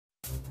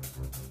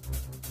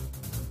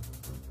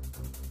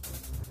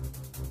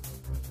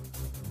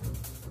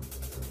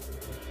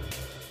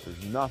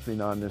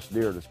nothing on this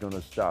deer that's going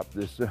to stop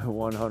this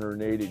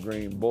 180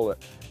 grain bullet.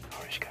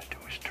 All he's got to do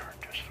is turn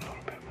just a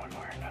little bit one way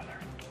or another.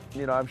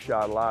 You know, I've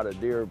shot a lot of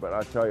deer, but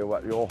I tell you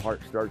what, the old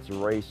heart starts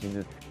racing,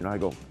 and you know, I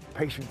go,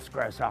 patience,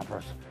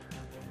 grasshoppers.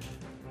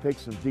 Take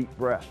some deep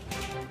breath.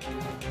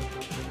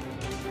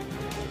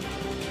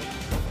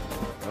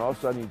 And all of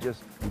a sudden, you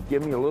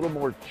give me a little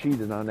more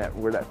cheated on that,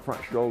 where that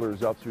front shoulder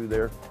is up through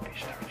there. He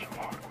starts to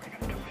walk, we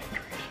got too many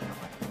trees.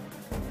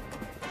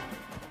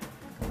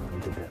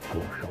 Look at that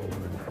full shoulder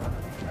in front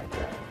of him right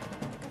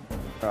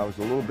there. I was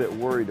a little bit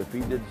worried if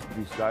he did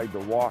decide to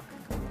walk,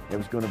 it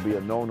was going to be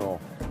a no-no.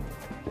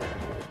 There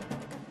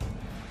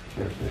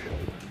it is. There's the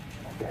shoulder.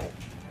 Okay,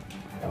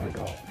 there we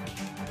go.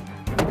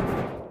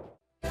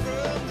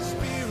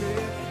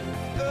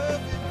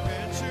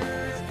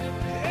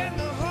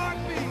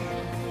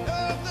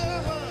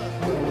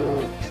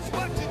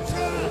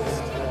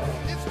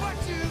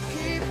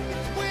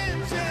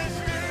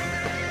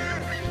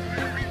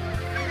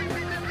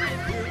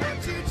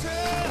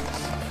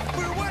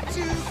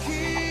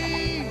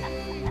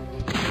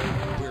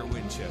 We're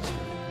Winchester.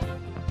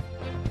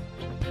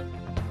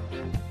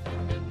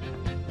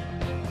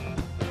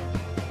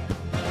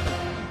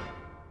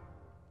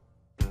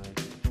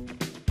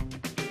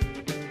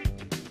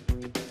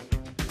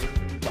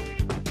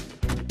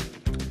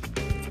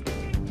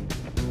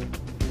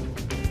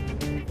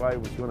 If I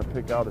was going to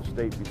pick out a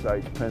state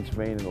besides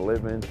Pennsylvania to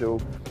live into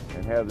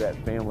and have that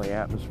family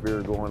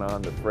atmosphere going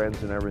on, the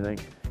friends and everything,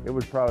 it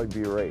would probably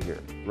be right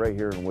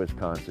here in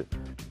Wisconsin.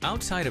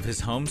 Outside of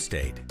his home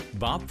state,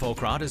 Bob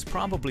Foulkrod has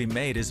probably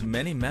made as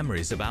many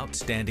memories of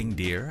outstanding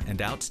deer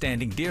and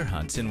outstanding deer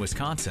hunts in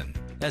Wisconsin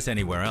as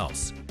anywhere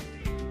else.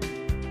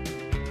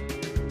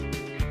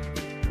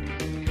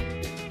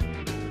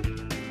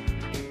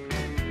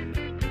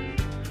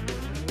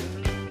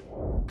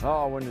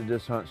 Oh, when did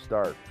this hunt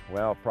start?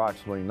 Well,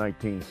 approximately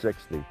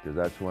 1960, because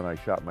that's when I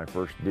shot my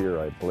first deer,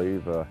 I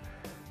believe.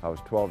 I was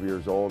 12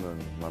 years old,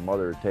 and my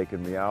mother had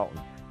taken me out,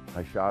 and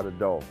I shot a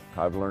doe.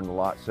 I've learned a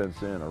lot since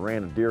then. I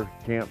ran a deer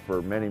camp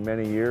for many,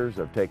 many years.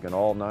 I've taken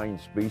all 9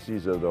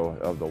 species of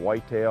the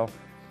whitetail.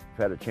 I've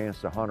had a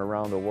chance to hunt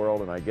around the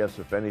world, and I guess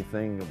if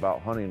anything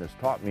about hunting has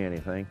taught me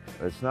anything,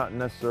 it's not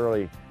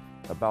necessarily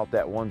about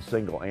that one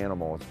single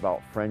animal. It's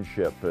about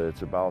friendship.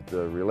 It's about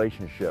the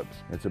relationships.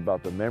 It's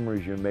about the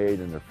memories you made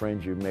and the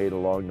friends you made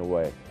along the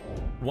way.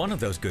 One of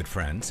those good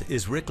friends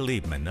is Rick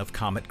Liebman of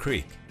Comet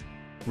Creek.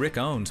 Rick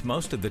owns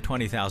most of the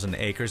 20,000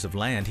 acres of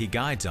land he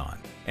guides on,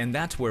 and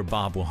that's where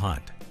Bob will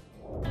hunt.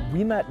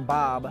 We met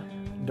Bob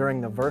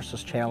during the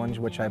Versus Challenge,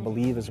 which I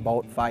believe is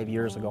about 5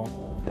 years ago.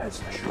 That's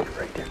the shooter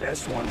right there.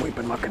 That's the one we've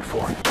been looking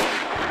for.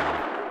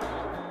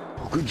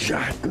 Good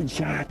shot, good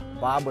shot.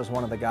 Bob was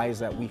one of the guys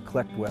that we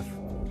clicked with.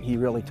 He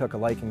really took a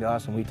liking to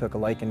us, and we took a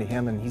liking to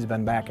him, and he's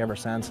been back ever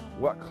since.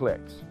 What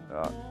clicks?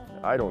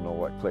 I don't know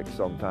what clicks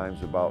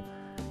sometimes about,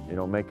 you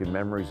know, making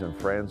memories and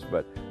friends,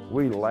 but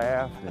we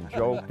laughed and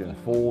joked and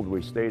fooled.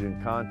 We stayed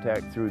in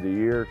contact through the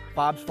year.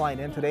 Bob's flying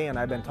in today, and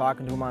I've been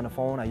talking to him on the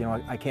phone.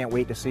 I can't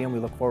wait to see him. We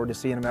look forward to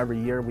seeing him every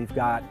year. We've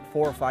got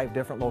 4 or 5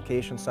 different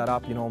locations set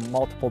up, you know,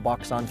 multiple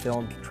bucks on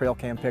film, trail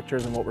cam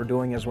pictures, and what we're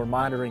doing is we're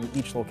monitoring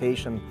each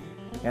location,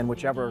 and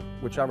whichever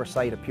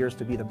site appears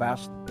to be the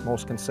best,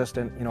 most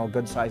consistent, you know,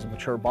 good size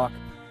mature buck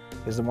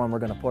is the one we're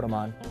going to put him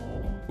on.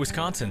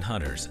 Wisconsin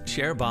hunters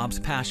share Bob's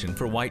passion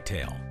for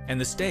whitetail,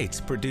 and the states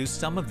produce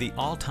some of the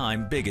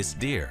all-time biggest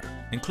deer,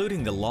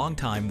 including the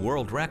longtime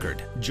world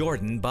record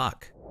Jordan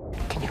buck.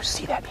 Can you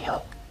see that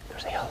hill?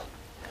 There's a hill.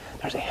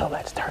 There's a hill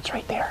that starts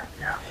right there.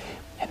 Yeah.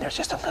 And there's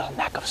just a little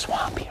neck of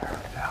swamp here.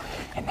 Yeah.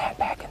 And that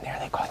back in there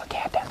they call the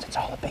cat dens. It's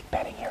all a big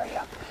bedding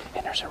area.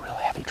 And there's a real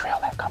heavy trail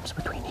that comes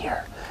between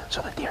here.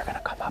 So the deer are going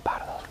to come up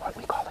out of those, what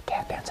we call the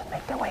cat dens, and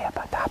make their way up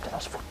on top to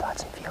those food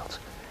plots and fields.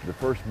 The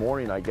first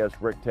morning, I guess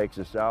Rick takes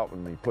us out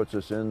and he puts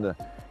us in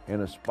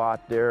a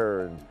spot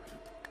there,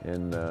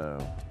 and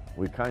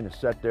we kind of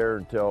sat there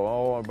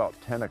until about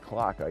 10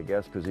 o'clock, I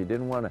guess, because he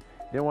didn't want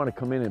to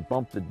come in and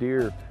bump the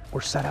deer.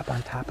 We're set up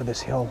on top of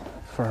this hill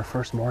for our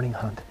first morning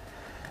hunt.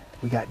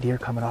 We got deer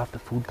coming off the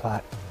food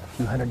plot a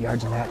few hundred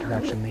yards in that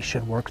direction. They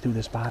should work through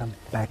this bottom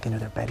back into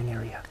their bedding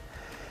area.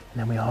 And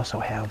then we also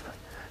have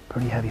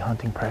pretty heavy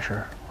hunting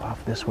pressure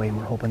off this way, and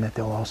we're hoping that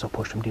they'll also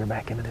push some deer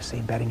back into the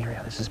same bedding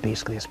area. This is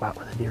basically a spot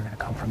where the deer are going to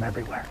come from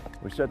everywhere.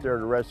 We sat there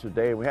the rest of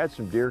the day. We had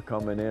some deer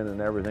coming in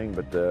and everything,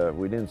 but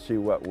we didn't see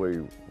what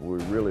we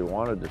really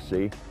wanted to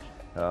see.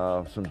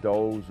 Some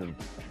does and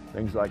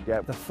things like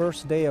that. The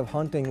first day of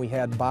hunting, we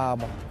had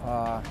Bob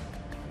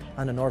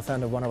on the north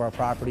end of one of our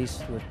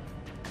properties.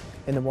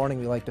 In the morning,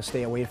 we like to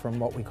stay away from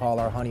what we call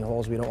our honey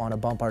holes. We don't want to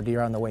bump our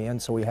deer on the way in,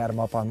 so we had him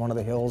up on one of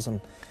the hills,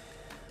 and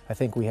I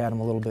think we had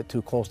him a little bit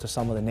too close to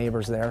some of the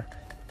neighbors there.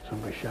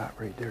 Somebody shot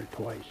right there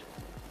twice.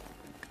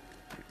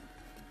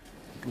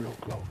 Real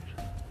close.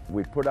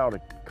 We put out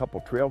a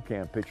couple trail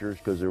cam pictures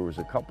because there was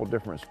a couple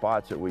different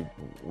spots that we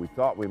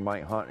thought we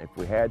might hunt if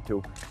we had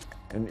to.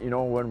 And you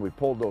know, when we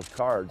pulled those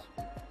cards,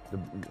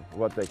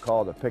 what they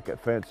call the picket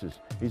fences.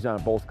 He's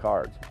on both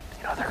cards.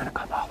 You know, they're gonna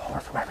come all over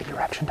from every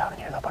direction down in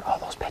here, though, but all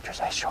those pictures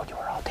I showed you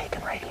were all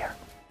taken right here.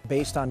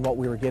 Based on what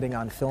we were getting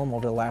on film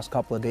over the last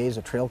couple of days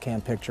of trail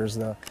cam pictures,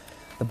 the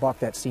buck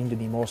that seemed to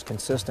be most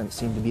consistent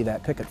seemed to be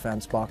that picket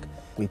fence buck.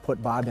 We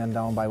put Bob in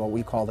down by what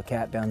we call the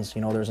cat dens.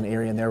 You know, there's an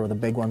area in there where the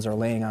big ones are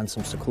laying on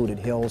some secluded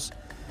hills,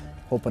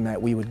 hoping that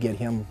we would get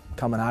him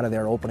coming out of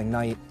there opening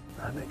night.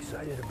 I'm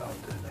excited about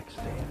the next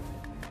stand.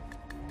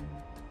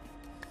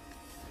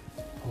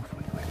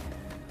 Hopefully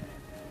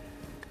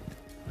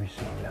we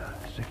seen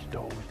 6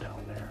 does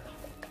down there.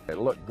 It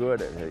looked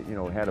good. It, you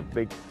know, it had a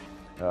big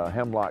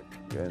hemlock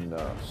and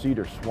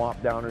cedar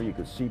swamp down there. You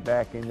could see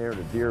back in there.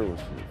 The deer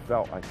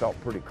I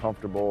felt pretty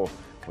comfortable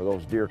with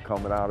those deer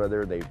coming out of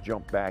there. They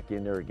jumped back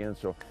in there again,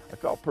 so I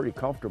felt pretty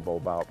comfortable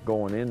about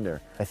going in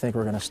there. I think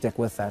we're going to stick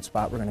with that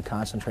spot. We're going to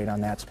concentrate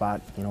on that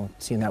spot, you know,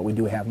 seeing that we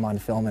do have him on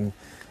film,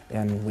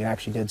 and we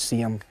actually did see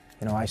him.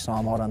 You know, I saw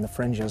him out on the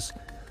fringes,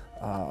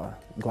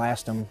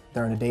 glassed him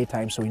during the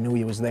daytime, so we knew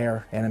he was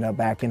there, ended up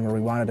back in where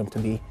we wanted him to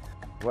be.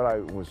 What I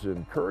was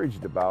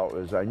encouraged about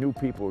is I knew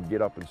people would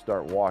get up and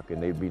start walking.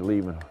 They'd be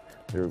leaving,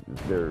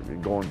 they're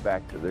going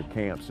back to their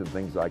camps and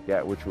things like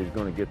that, which was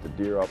going to get the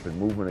deer up and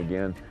moving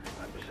again.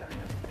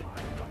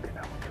 Looking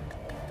out the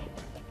wall,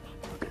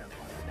 looking at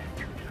what the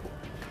nature's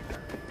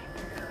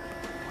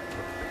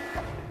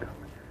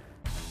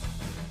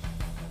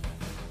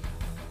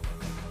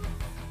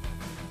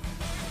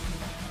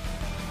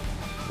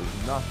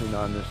There's nothing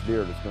on this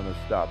deer that's going to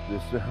stop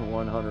this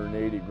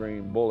 180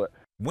 grain bullet.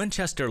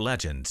 Winchester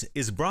Legends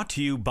is brought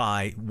to you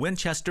by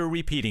Winchester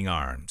Repeating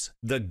Arms,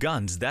 the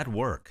guns that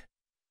work.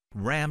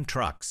 Ram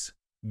Trucks,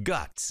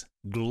 Guts,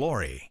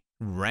 Glory,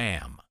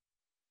 Ram.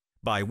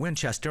 By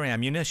Winchester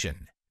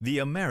Ammunition, the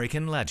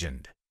American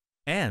legend.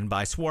 And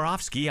by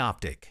Swarovski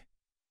Optic.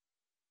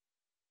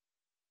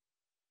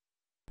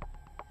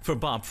 For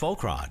Bob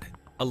Foulkrod,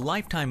 a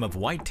lifetime of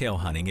whitetail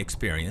hunting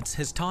experience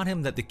has taught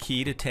him that the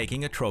key to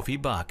taking a trophy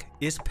buck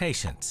is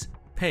patience,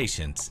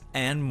 patience,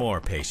 and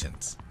more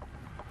patience.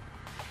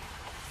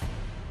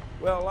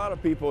 Well, a lot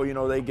of people, you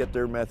know, they get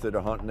their method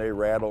of hunting. They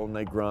rattle and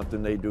they grunt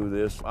and they do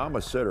this. I'm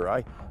a sitter.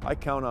 I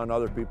count on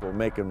other people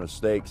making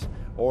mistakes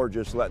or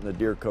just letting the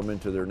deer come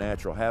into their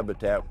natural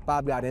habitat.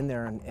 Bob got in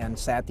there and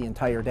sat the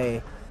entire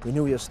day. We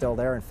knew he was still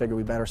there and figured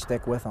we better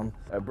stick with him.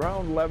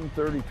 Around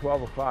 11:30,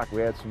 12 o'clock,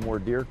 we had some more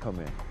deer come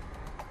in.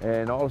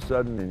 And all of a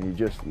sudden, and you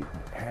just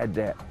had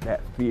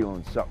that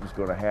feeling something's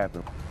going to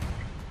happen.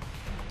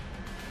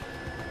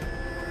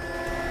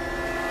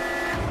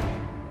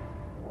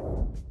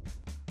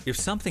 If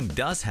something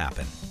does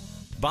happen,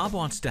 Bob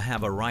wants to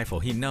have a rifle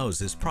he knows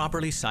is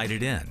properly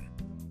sighted in.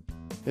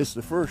 It's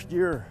the first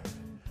year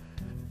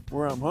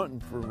where I'm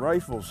hunting for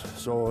rifles,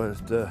 so it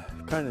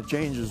kind of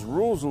changes the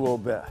rules a little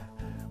bit.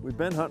 We've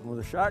been hunting with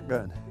a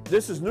shotgun.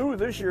 This is new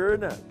this year,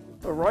 isn't it?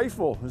 A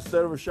rifle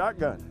instead of a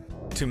shotgun.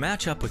 To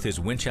match up with his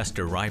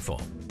Winchester rifle,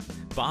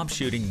 Bob's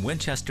shooting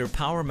Winchester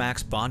Power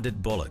Max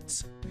bonded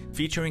bullets,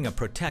 featuring a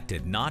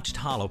protected notched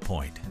hollow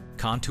point,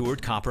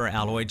 contoured copper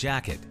alloy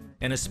jacket,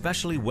 and a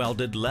specially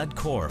welded lead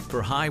core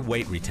for high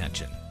weight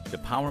retention. The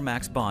Power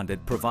Max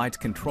bonded provides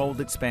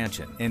controlled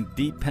expansion and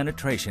deep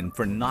penetration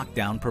for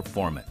knockdown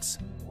performance.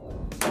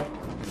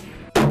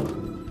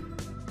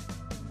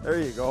 There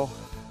you go.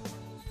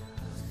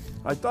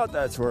 I thought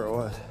that's where it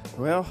was.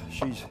 Well,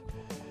 she's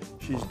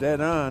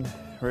dead on,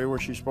 right where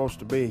she's supposed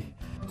to be.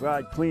 Well,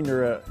 I cleaned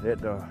her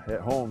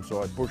at home,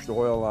 so I pushed the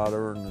oil out of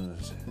her,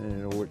 and you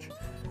know, which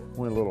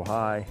went a little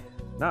high.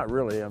 Not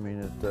really. I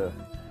mean,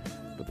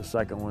 but the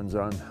second one's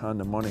on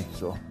the money,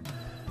 so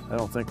I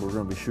don't think we're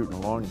going to be shooting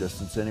a long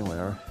distance anyway,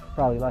 are we?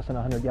 Probably less than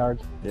 100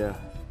 yards. Yeah.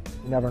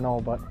 You never know,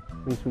 but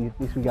at least we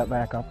got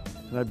back up.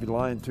 And I'd be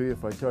lying to you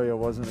if I tell you I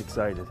wasn't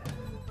excited.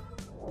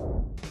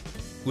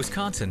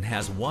 Wisconsin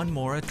has one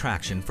more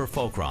attraction for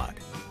Foulkrod,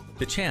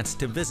 the chance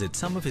to visit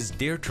some of his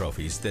deer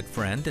trophies that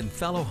friend and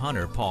fellow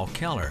hunter Paul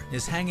Keller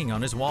is hanging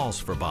on his walls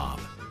for Bob.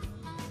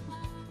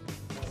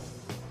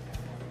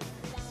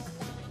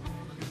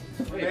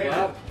 Hey,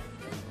 Bob.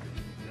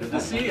 Good to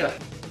see you.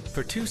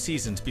 For 2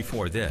 seasons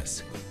before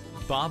this,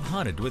 Bob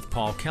hunted with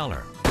Paul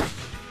Keller.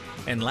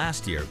 And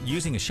last year,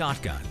 using a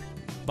shotgun,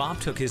 Bob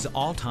took his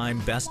all-time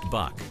best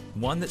buck,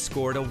 one that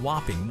scored a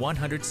whopping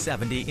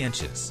 170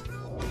 inches.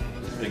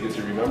 Think it's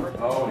you remember?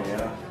 Oh,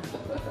 yeah.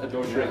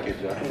 No shrinkage,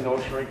 huh? No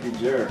shrinkage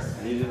there.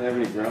 He didn't have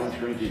any ground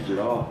shrinkage at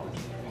all.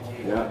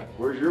 Yeah.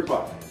 Where's your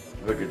buck?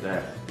 Look at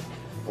that.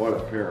 What a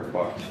pair of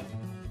bucks.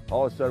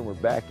 All of a sudden, we're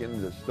back into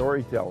the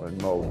storytelling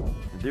mode.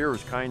 The deer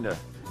was kind of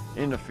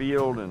in the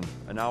field, and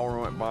an hour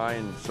went by,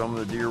 and some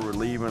of the deer were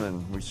leaving,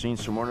 and we seen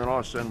some more, and all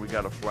of a sudden, we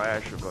got a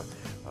flash of a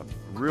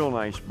real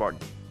nice buck.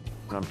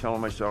 And I'm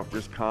telling myself,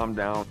 just calm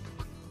down.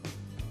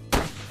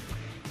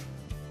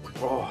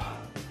 Oh,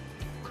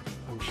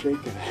 I'm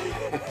shaking.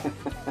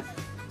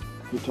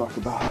 You talk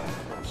about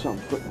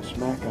something putting a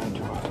smack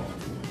onto it.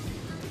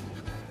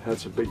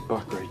 That's a big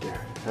buck right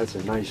there. That's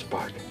a nice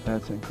buck.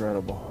 That's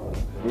incredible.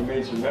 We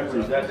made some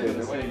memories that day.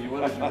 You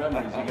wanted your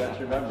memories, you got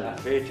your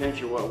memories. Pay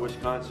attention to what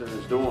Wisconsin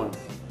is doing.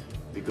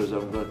 because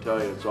I'm going to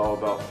tell you it's all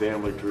about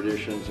family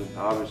traditions and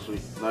obviously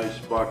nice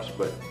bucks,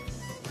 but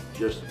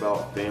just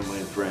about family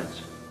and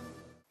friends.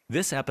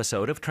 This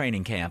episode of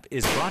Training Camp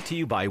is brought to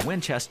you by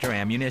Winchester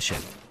Ammunition,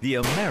 the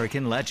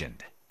American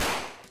legend.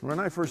 When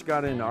I first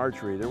got into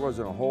archery, there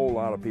wasn't a whole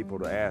lot of people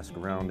to ask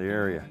around the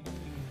area.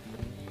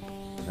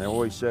 They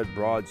always said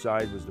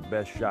broadside was the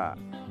best shot.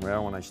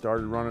 Well, when I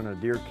started running a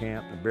deer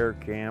camp, a bear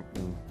camp,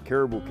 and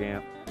caribou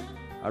camp,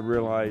 I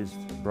realized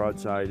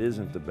broadside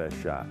isn't the best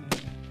shot.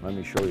 Let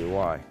me show you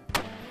why.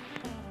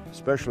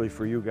 Especially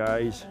for you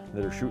guys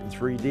that are shooting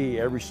 3D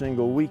every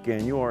single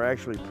weekend, you are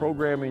actually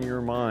programming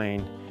your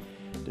mind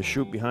to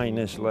shoot behind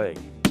this leg.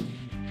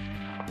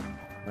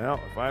 Well,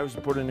 if I was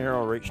to put an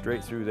arrow right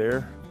straight through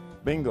there,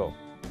 bingo.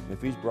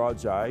 If he's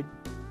broadside,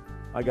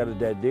 I got a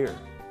dead deer.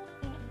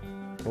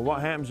 But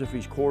what happens if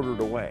he's quartered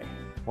away?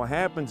 What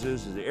happens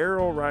is the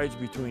arrow rides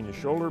between the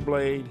shoulder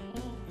blade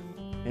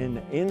and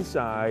the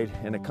inside,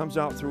 and it comes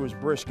out through his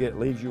brisket,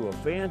 leaves you a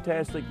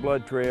fantastic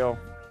blood trail,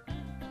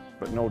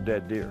 but no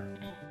dead deer.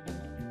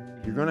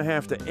 You're gonna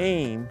have to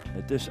aim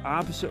at this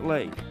opposite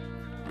leg,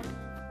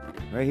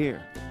 right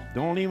here.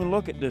 Don't even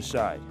look at this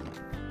side.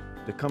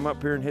 To come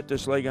up here and hit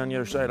this leg on the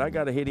other side, I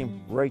gotta hit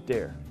him right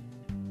there.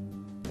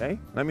 Okay,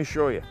 let me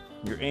show you.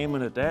 You're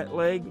aiming at that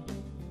leg,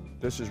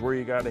 this is where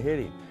you gotta hit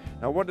him.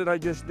 Now what did I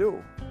just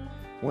do?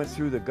 Went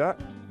through the gut,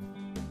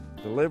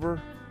 the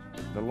liver,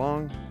 the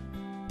lung,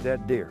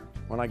 dead deer.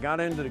 When I got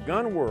into the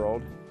gun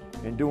world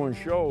and doing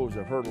shows,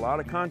 I've heard a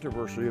lot of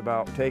controversy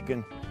about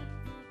taking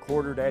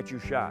quartered at you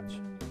shots,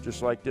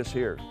 just like this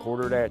here,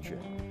 quartered at you,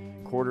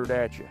 quartered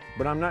at you.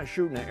 But I'm not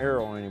shooting an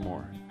arrow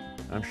anymore.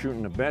 I'm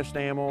shooting the best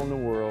ammo in the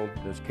world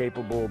that's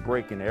capable of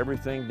breaking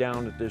everything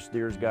down that this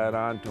deer's got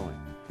onto him.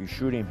 If you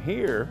shoot him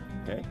here,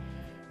 okay,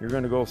 you're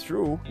gonna go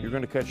through, you're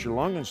gonna catch your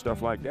lung and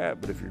stuff like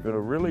that, but if you're gonna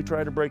really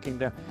try to break him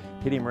down,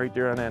 hit him right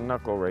there on that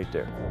knuckle right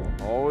there.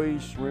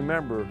 Always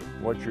remember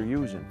what you're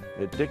using.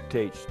 It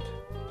dictates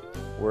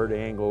where the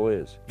angle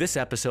is. This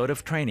episode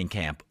of Training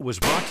Camp was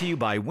brought to you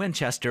by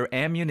Winchester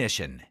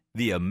Ammunition,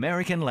 the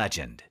American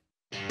legend.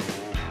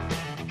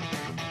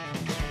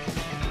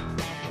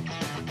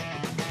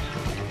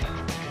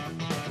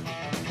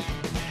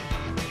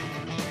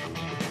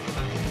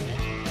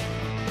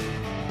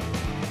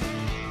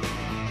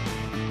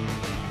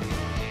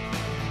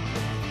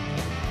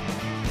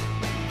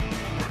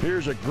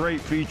 Here's a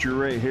great feature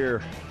right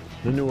here.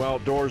 The new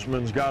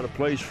Outdoorsman's got a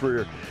place for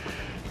your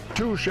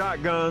 2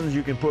 shotguns.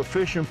 You can put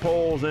fishing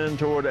poles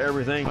into it,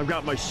 everything. I've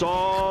got my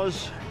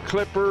saws,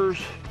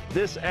 clippers.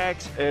 This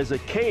acts as a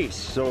case.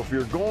 So if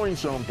you're going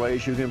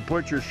someplace, you can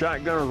put your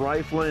shotgun or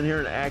rifle in here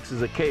and it acts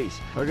as a case.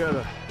 I got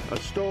a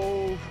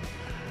stove.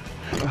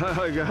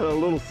 I got a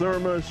little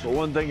thermos.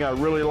 One thing I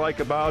really like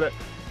about it,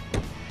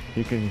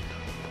 you can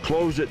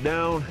close it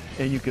down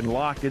and you can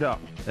lock it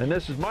up. And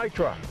this is my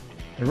truck,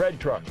 the red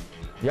truck.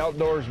 The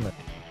Outdoorsman.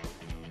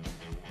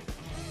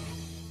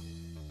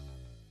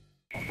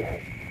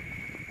 Okay,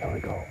 there we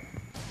go.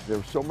 There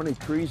were so many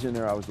trees in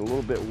there, I was a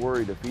little bit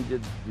worried if he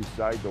did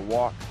decide to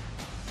walk,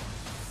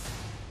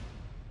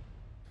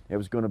 it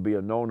was going to be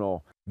a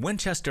no-no.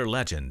 Winchester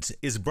Legends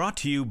is brought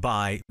to you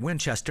by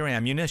Winchester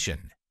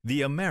Ammunition,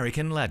 the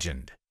American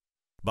legend.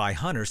 By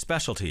Hunter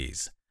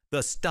Specialties,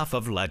 the stuff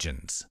of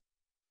legends.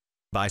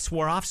 By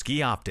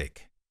Swarovski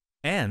Optic.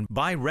 And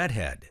by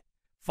Redhead,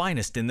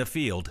 finest in the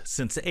field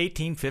since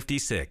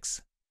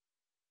 1856.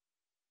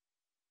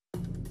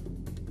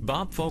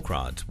 Bob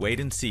Foulkrod's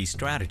wait-and-see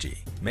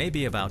strategy may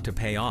be about to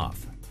pay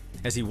off.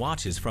 As he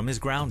watches from his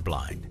ground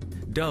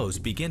blind, does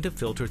begin to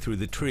filter through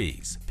the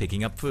trees,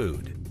 picking up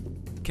food.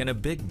 Can a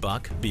big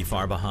buck be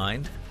far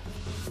behind?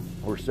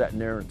 We're sitting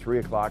there at 3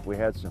 o'clock, we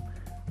had some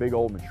big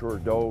old mature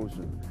does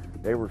and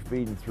they were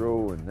feeding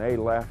through and they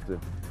left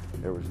and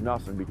there was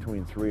nothing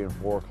between 3 and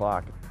 4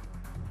 o'clock.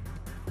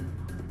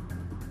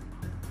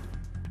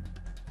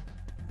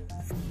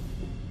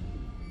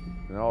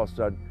 And all of a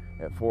sudden,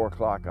 at 4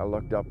 o'clock, I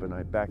looked up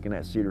and back in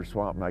that cedar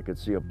swamp and I could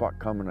see a buck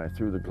coming. I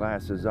threw the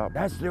glasses up.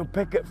 That's the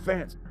picket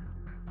fence.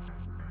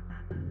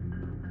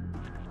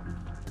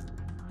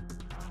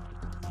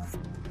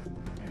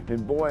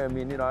 And boy, I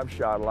mean, you know, I've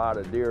shot a lot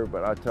of deer,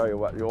 but I tell you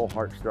what, the old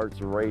heart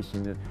starts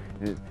racing.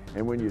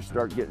 And when you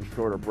start getting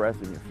short of breath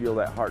and you feel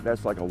that heart,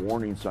 that's like a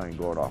warning sign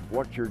going off.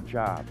 What's your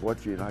job?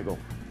 And I go,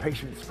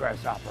 patience,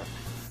 grasshopper.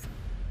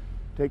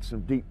 Take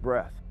some deep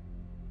breath.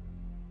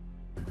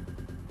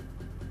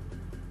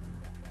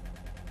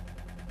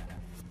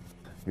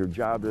 Your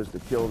job is to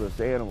kill this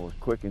animal as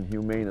quick and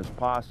humane as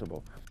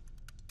possible.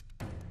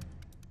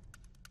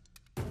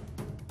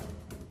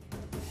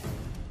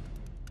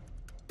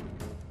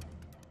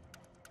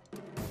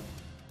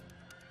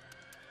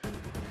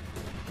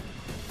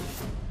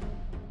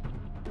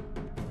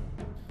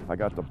 I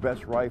got the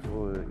best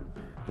rifle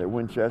at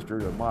Winchester,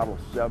 the Model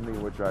 70,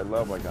 which I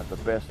love. I got the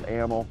best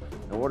ammo.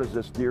 And what does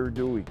this deer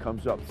do? He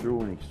comes up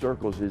through and he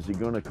circles. Is he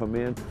going to come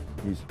in?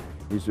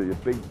 He's a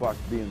big buck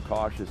being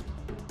cautious.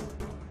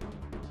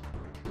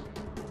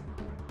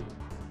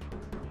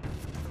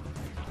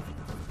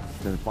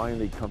 Then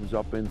finally comes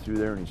up in through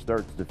there and he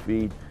starts to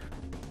feed.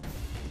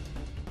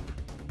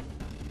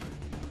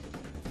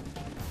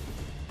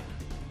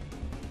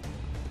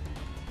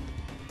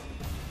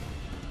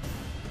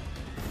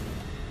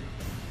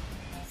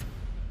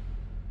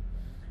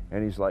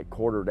 and he's like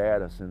quartered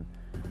at us, and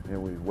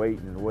we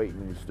waiting and waiting,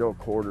 and he's still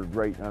quartered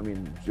right, I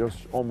mean, just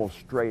almost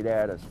straight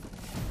at us.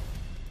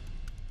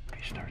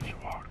 He starts to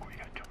walk, we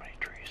got too many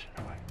trees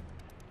in the way.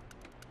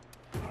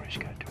 All he's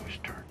got to do is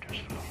turn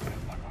just a little bit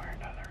one way or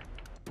another.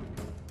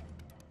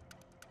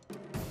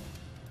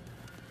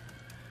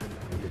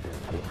 Get that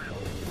full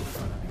shoulder in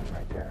front of him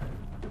right there.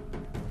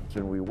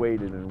 And we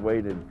waited and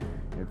waited,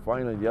 and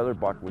finally the other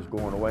buck was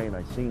going away, and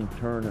I seen him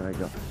turn, and I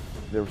go,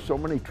 there were so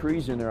many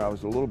trees in there, I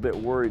was a little bit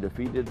worried if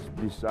he did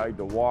decide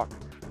to walk,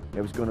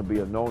 it was going to be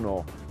a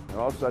no-no. And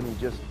all of a sudden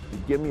he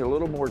gave me a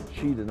little more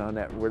cheating on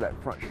that, where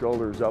that front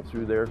shoulder is up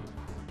through there.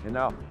 And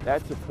now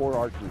that's a poor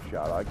archery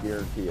shot, I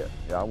guarantee it.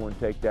 Yeah, I wouldn't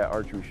take that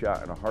archery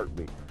shot in a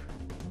heartbeat.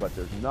 But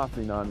there's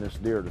nothing on this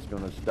deer that's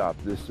going to stop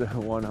this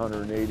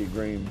 180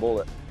 grain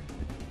bullet.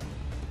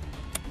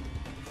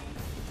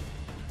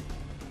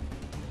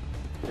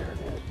 There it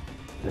is.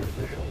 There's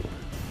the shoulder.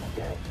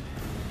 Okay.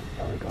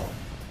 Here we go.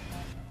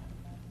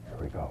 Here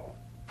we go.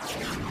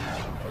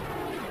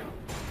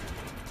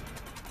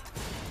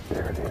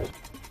 There it is.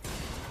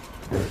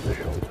 There's the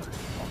shoulder.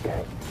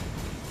 Okay.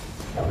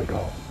 Here we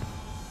go.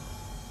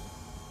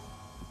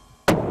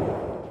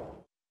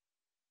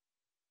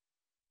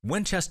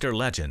 Winchester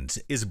Legends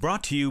is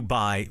brought to you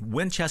by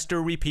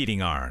Winchester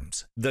Repeating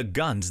Arms, the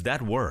guns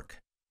that work.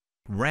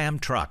 Ram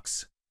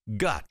Trucks,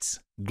 Guts,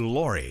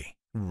 Glory,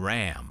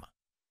 Ram.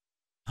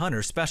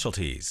 Hunter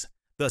Specialties,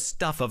 the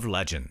stuff of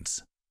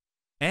legends.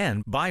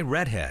 And by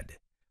Redhead,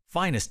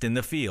 finest in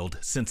the field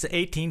since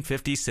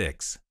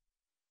 1856.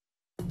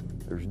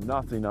 There's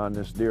nothing on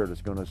this deer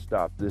that's going to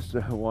stop this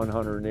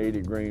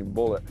 180 grain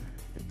bullet.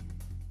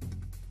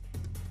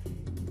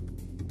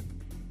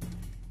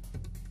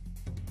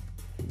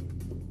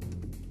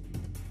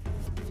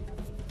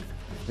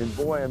 And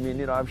boy, I mean,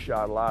 you know, I've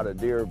shot a lot of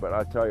deer, but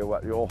I tell you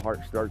what, the old heart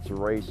starts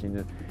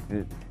racing,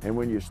 and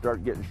when you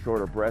start getting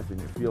short of breath and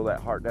you feel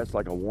that heart, that's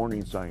like a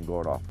warning sign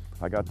going off.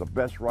 I got the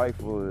best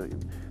rifle,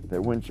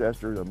 the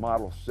Winchester, the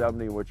Model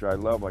 70, which I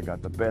love. I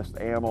got the best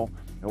ammo.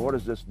 And what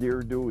does this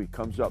deer do? He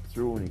comes up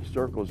through and he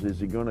circles. Is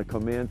he going to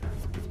come in?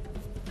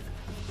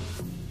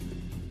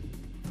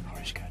 All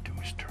he's got to do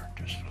is turn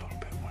just a little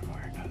bit one way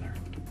or another.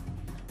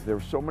 There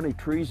were so many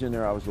trees in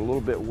there, I was a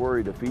little bit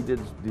worried if he did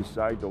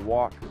decide to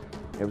walk,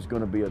 it was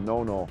going to be a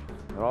no-no.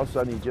 And all of a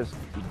sudden he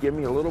gave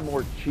me a little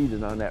more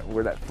cheating on that,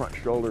 where that front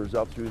shoulder is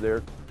up through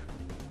there.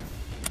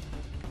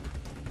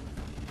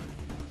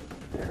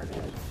 There it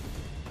is.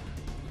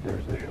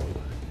 There's the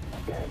shoulder.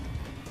 Okay.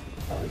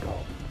 There we go.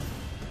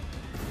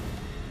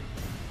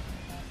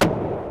 I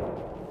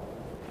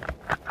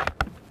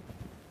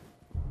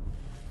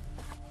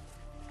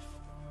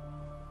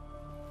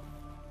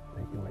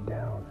think he went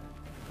down.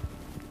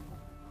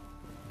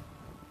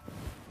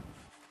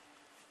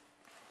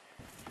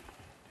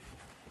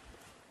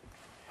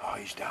 Oh,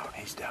 he's down.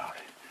 He's down.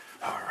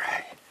 All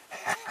right.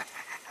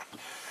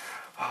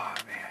 Oh,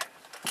 man.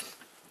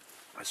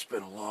 It's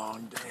been a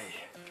long day.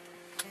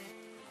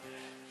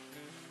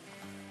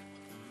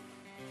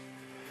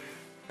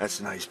 That's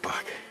a nice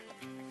buck.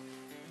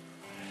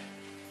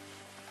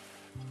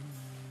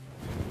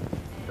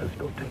 Let's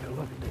go take a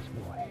look at this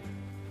boy.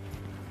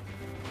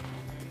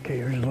 Okay,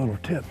 here's a little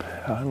tip.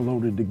 I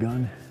unloaded the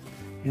gun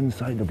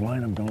inside the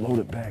blind. I'm gonna load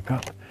it back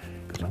up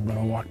because I'm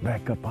gonna walk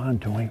back up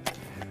onto him,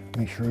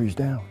 make sure he's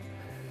down.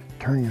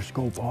 Turn your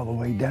scope all the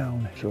way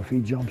down, so if he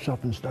jumps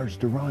up and starts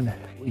to run,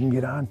 we can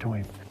get onto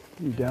him.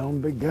 You down,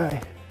 big guy?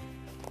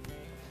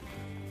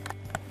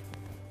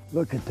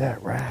 Look at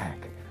that rack.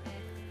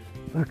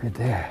 Look at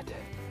that.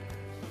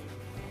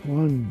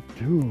 1,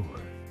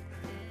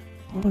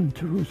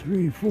 2,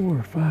 3,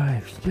 4,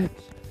 5,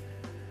 6,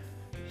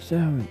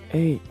 7,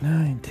 8,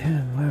 9,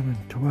 10, 11,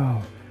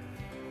 12,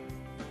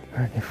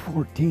 13,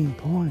 14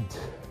 points.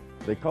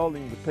 They called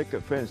him the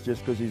picket fence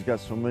just because he's got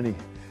so many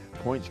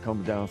points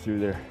coming down through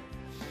there.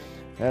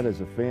 That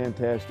is a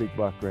fantastic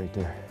buck right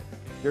there.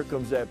 Here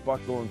comes that buck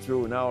going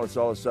through, and now it's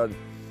all of a sudden,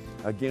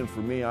 again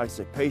for me, I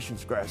say,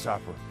 patience,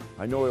 grasshopper.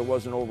 I know it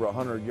wasn't over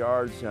 100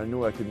 yards. I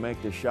knew I could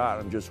make the shot.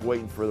 I'm just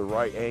waiting for the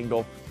right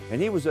angle. And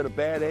he was at a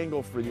bad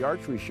angle for the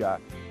archery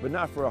shot, but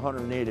not for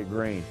 180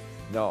 grain.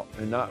 No,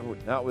 and not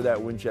with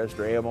that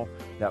Winchester ammo,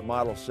 that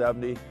Model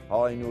 70.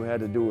 All I knew I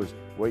had to do was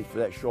wait for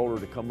that shoulder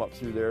to come up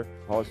through there.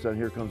 All of a sudden,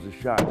 here comes the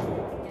shot.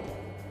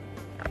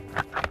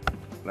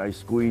 And I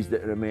squeezed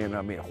it, and man,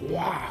 I mean,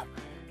 wow.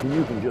 And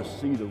you can just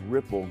see the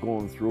ripple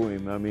going through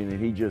him. I mean, and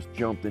he just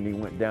jumped and he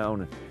went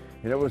down,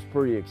 and it was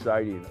pretty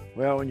exciting.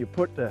 Well, when you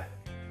put the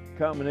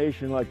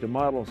combination like the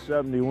Model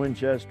 70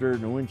 Winchester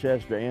and the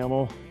Winchester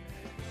ammo,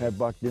 that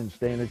buck didn't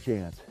stand a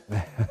chance.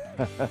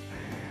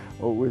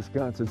 Oh,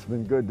 Wisconsin's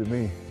been good to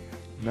me.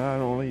 Not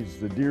only is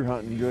the deer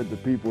hunting good, the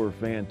people are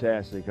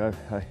fantastic.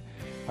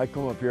 I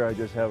come up here, I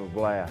just have a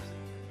blast.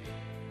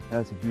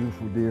 That's a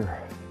beautiful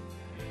deer.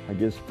 I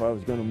guess if I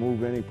was going to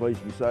move any place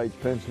besides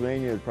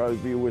Pennsylvania, it'd probably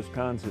be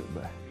Wisconsin,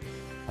 but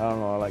I don't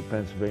know, I like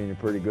Pennsylvania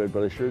pretty good,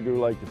 but I sure do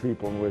like the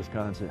people in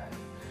Wisconsin.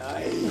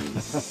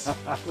 Nice.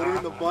 Put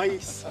in the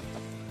vice.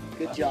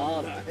 Good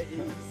job.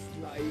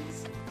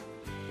 Nice.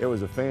 It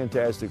was a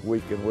fantastic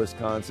week in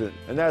Wisconsin,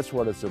 and that's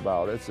what it's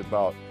about. It's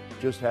about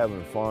just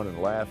having fun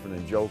and laughing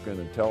and joking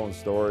and telling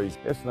stories.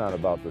 It's not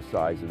about the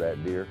size of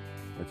that deer.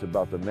 It's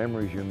about the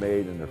memories you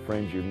made and the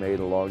friends you made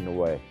along the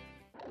way.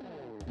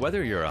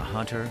 Whether you're a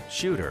hunter,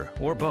 shooter,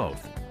 or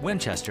both,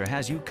 Winchester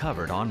has you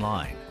covered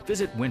online.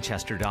 Visit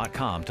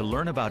Winchester.com to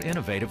learn about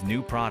innovative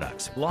new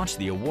products, launch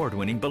the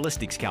award-winning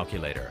ballistics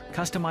calculator,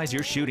 customize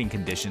your shooting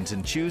conditions,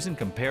 and choose and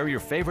compare your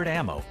favorite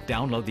ammo.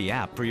 Download the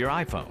app for your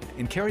iPhone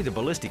and carry the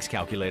ballistics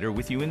calculator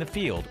with you in the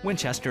field.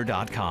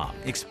 Winchester.com.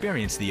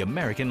 Experience the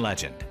American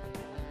legend.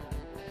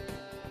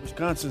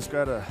 Wisconsin's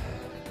got a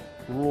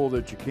rule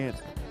that you can't,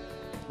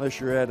 unless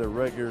you're at a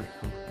regular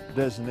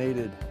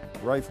designated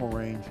rifle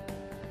range,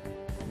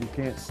 you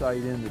can't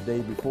sight in the day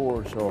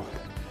before, so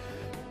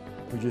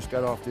we just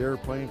got off the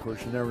airplane. Of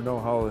course, you never know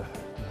how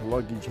the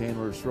luggage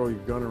handlers throw your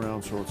gun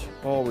around, so it's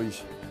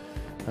always,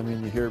 I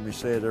mean, you hear me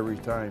say it every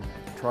time,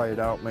 try it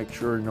out, make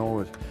sure you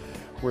know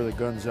where the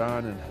gun's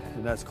on,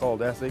 and that's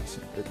called ethics.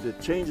 It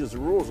changes the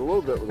rules a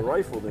little bit with the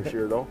rifle this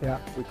year, though. Yeah.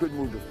 We couldn't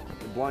move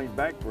the blind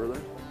back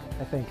further.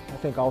 I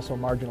think also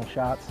marginal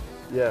shots.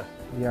 Yeah.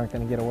 We aren't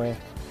going to get away.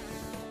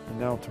 And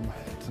now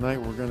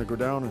tonight we're going to go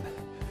down and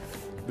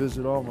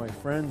visit all my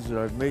friends that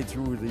I've made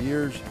through the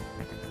years.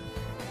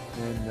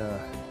 And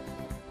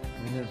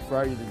then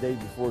Friday, the day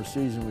before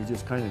season, we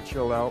just kind of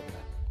chill out.